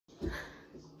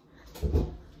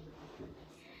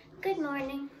Good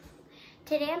morning.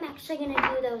 Today I'm actually going to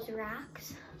do those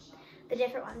rocks, the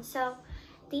different ones. So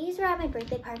these were at my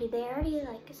birthday party. They already,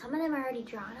 some of them are already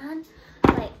drawn on.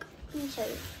 Let me show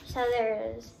you. So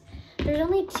there's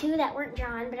only 2 that weren't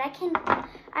drawn, but I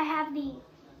have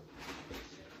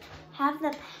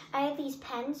these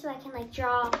pens so I can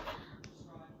draw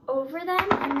over them,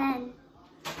 and then,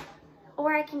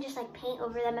 or I can just paint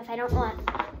over them if I don't want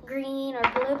green or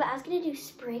blue. But I was gonna do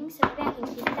spring, so maybe I can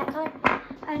keep that color.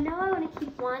 I know I want to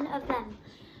keep one of them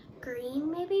green,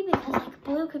 maybe, because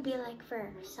blue could be for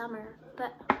summer,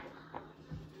 but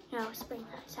no, spring.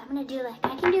 So I'm gonna do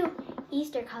I can do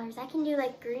Easter colors. I can do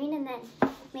green and then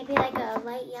maybe a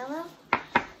light yellow.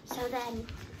 So then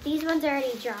these ones are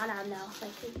already drawn on though.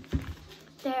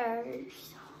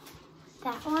 There's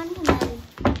that one, and then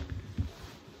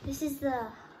this is the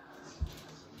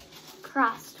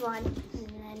crossed one, and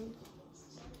then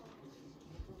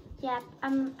yeah,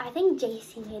 I think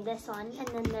JC made this one, and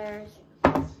then there's.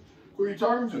 Who are you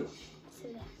talking to?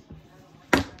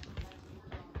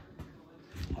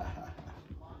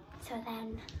 So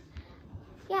then,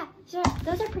 yeah, so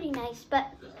those are pretty nice, but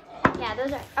yeah,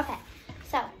 those are okay.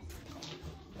 So.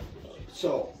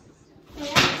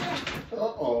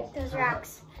 Those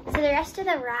rocks. So the rest of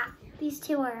the rock, these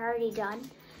 2 are already done,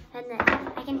 and then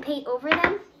I can paint over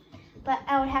them, but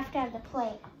I would have to have the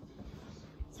plate.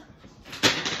 So,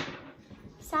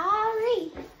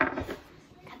 sorry.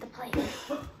 Got the plate.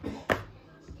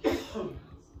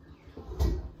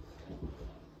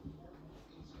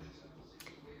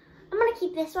 I'm gonna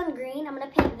keep this one green. I'm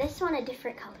gonna paint this one a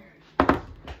different color.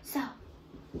 So,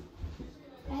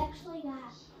 I actually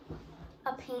got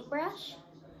a paintbrush,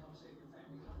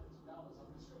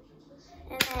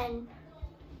 and then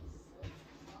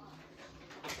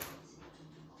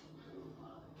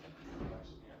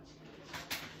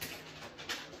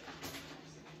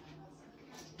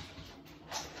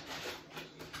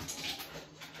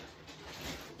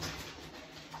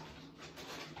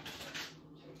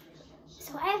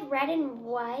so I have red and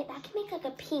white. That can make a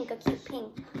pink, a cute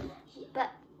pink,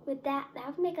 but with that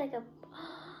would make a.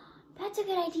 That's a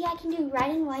good idea. I can do red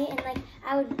and white, and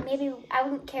I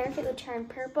wouldn't care if it would turn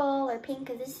purple or pink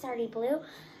because this is already blue.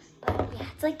 But yeah,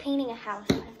 it's painting a house.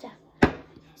 I have to.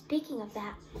 Speaking of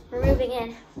that, we're moving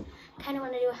in. Kind of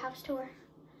want to do a house tour.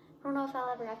 I don't know if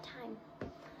I'll ever have time.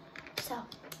 So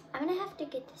I'm gonna have to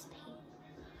get this paint.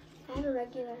 I have a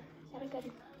regular. Is that a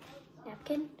good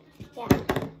napkin? Yeah.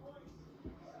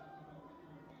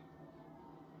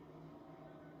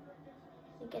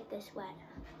 Get this wet.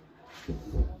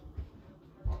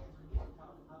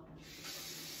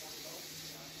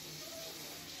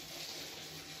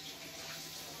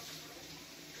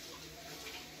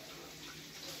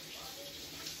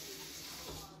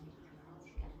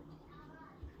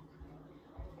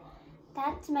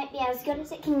 That might be as good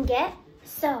as it can get.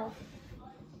 So,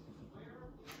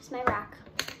 it's my rock.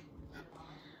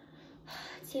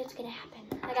 Let's see what's gonna happen.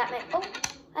 I got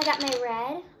my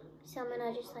red. So I'm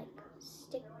gonna just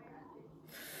stick.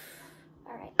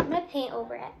 All right, I'm gonna paint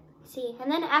over it. See,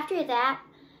 and then after that,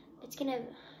 it's gonna,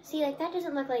 see, that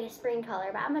doesn't look like a spring color,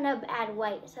 but I'm gonna add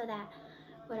white so that,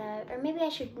 or maybe I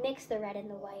should mix the red and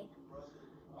the white.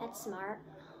 That's smart.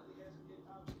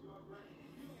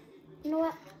 You know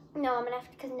what? No, I'm gonna have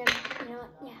to, because no, you know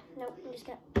what? Yeah, no, I'm just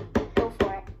gonna go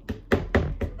for it.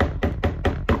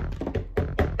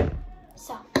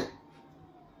 So,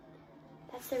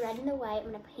 that's the red and the white.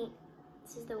 I'm gonna paint,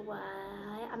 this is the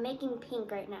white. I'm making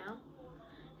pink right now.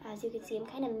 As you can see, I'm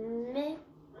kind of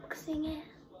mixing it.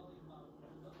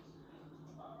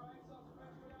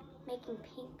 Making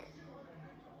pink.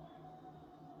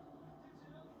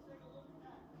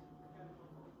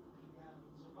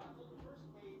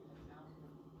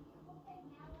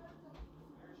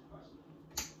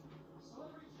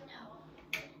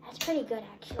 Pretty good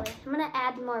actually. I'm gonna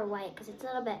add more white because it's a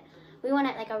little bit, we want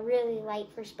it a really light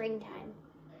for springtime.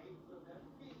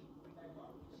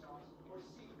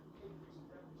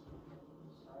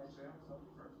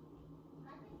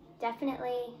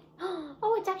 Definitely.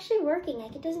 Oh, it's actually working.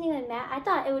 It doesn't even matter. I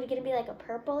thought it was gonna be a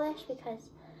purplish because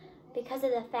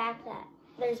of the fact that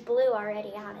there's blue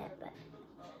already on it, but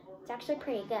it's actually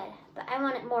pretty good. But I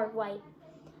want it more white,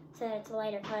 so that it's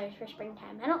lighter colors for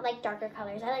springtime. I don't like darker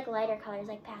colors. I like lighter colors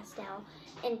like pastel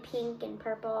and pink and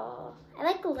purple. I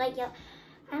like light yellow.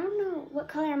 I don't know what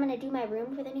color I'm gonna do my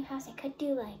room for the new house. I could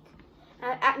do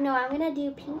no, I'm gonna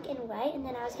do pink and white, and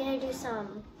then I was gonna do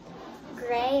some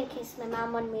gray in case my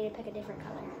mom wanted me to pick a different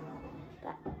color.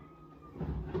 But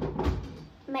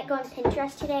I might go on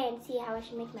Pinterest today and see how I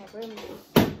should make my room.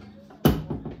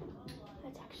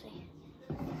 That's actually.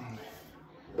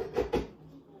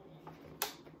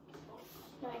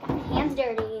 hand's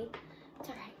dirty. It's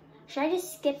all right. Should I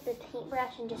just skip the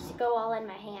paintbrush and just go all in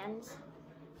my hands?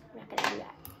 I'm not gonna do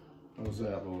that. How's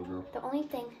that, little girl? The only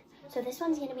thing, so this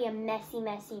one's gonna be a messy,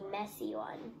 messy, messy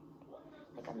one.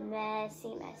 Like a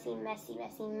messy, messy, messy,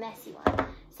 messy, messy one.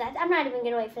 So that's, I'm not even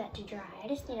gonna wait for that to dry. I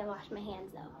just need to wash my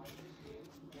hands though.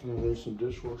 And there's some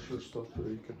dishwasher stuff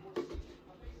there you can put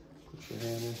your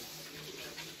hand in.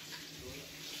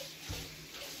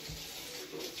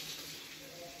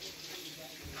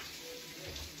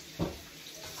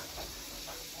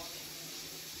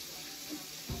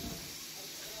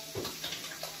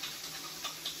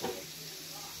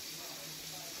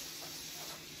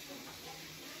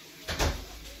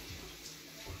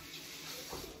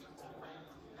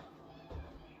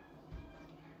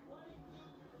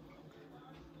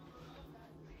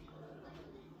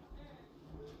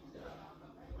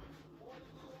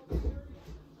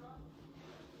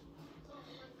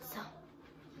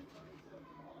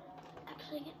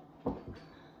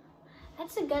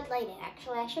 That's a good lighting,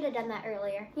 actually. I should have done that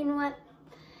earlier. You know what?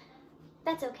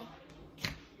 That's okay.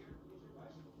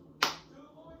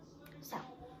 So,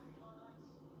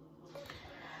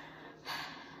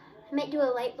 I might do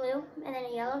a light blue and then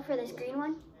a yellow for this green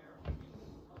one.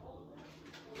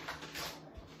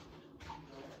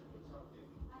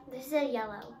 This is a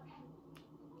yellow.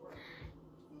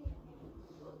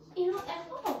 You know,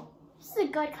 oh, this is a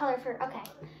good color for, okay.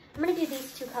 I'm gonna do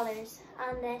these two colors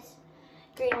on this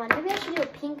green one. Maybe I should do a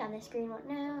pink on this green one.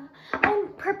 No. Oh,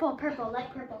 purple, purple,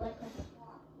 light purple, light purple.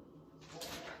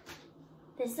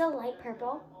 This is a light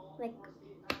purple, like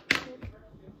pink.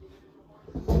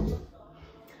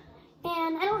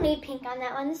 And I don't need pink on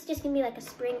that one. This is just gonna be like a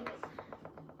spring.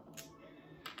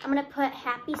 I'm gonna put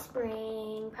Happy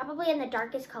Spring, probably in the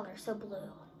darkest color, so blue.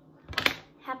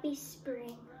 Happy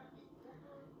Spring.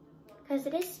 Because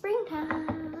it is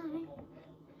springtime.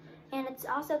 And it's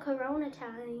also Corona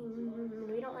time.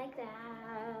 We don't like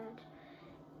that.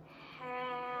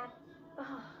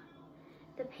 Oh,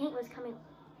 the paint was coming.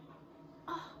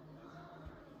 Oh,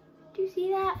 do you see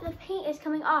that? The paint is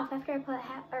coming off after I put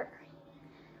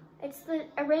it's the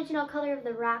original color of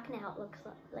the rock now. It looks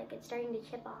like it's starting to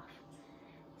chip off.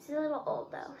 This is a little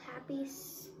old though. Happy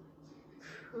Spring.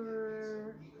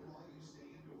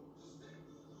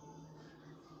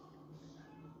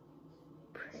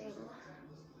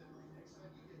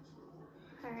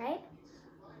 All right.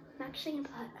 I'm actually gonna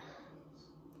put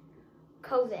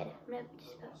COVID. I'm gonna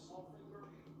just put.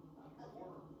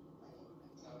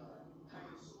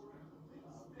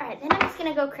 All right, then I'm just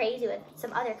gonna go crazy with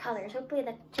some other colors. Hopefully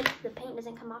the paint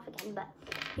doesn't come off again, but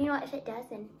you know what, if it does,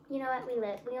 then you know what, we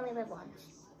only live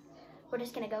once. We're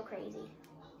just gonna go crazy.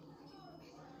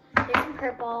 There's some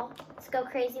purple. Let's go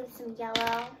crazy with some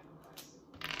yellow.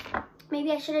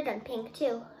 Maybe I should have done pink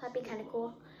too. That'd be kind of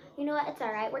cool. You know what, it's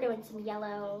all right. We're doing some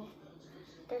yellow.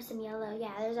 There's some yellow.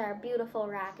 Yeah, there's our beautiful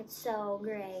rock. It's so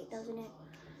great, doesn't it?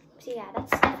 So yeah,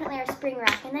 that's definitely our spring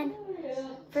rock. And then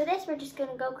for this, we're just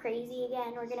gonna go crazy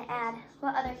again. We're gonna add,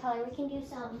 what other color? We can do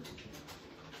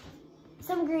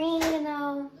some green, even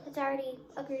though it's already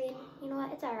a green. You know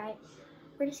what, it's all right.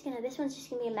 We're just gonna, this one's just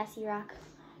gonna be a messy rock.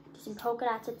 Do some polka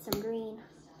dots with some green.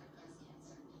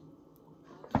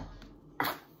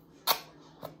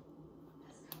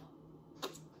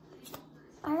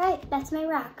 All right, that's my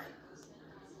rock.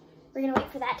 We're gonna wait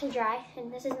for that to dry,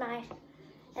 and this is my,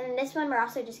 and then this one we're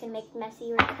also just gonna make messy.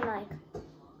 We're gonna like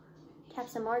have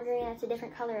some more green. That's a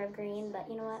different color of green, but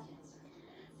you know what?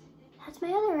 That's my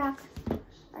other rock.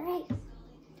 All right,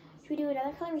 should we do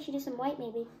another color? We should do some white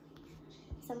maybe.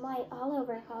 Some white all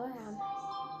over, all around.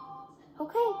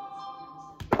 Okay.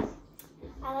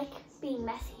 I like being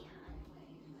messy.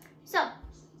 So,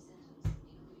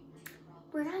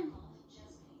 we're done.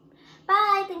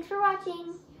 Bye, thanks for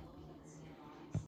watching.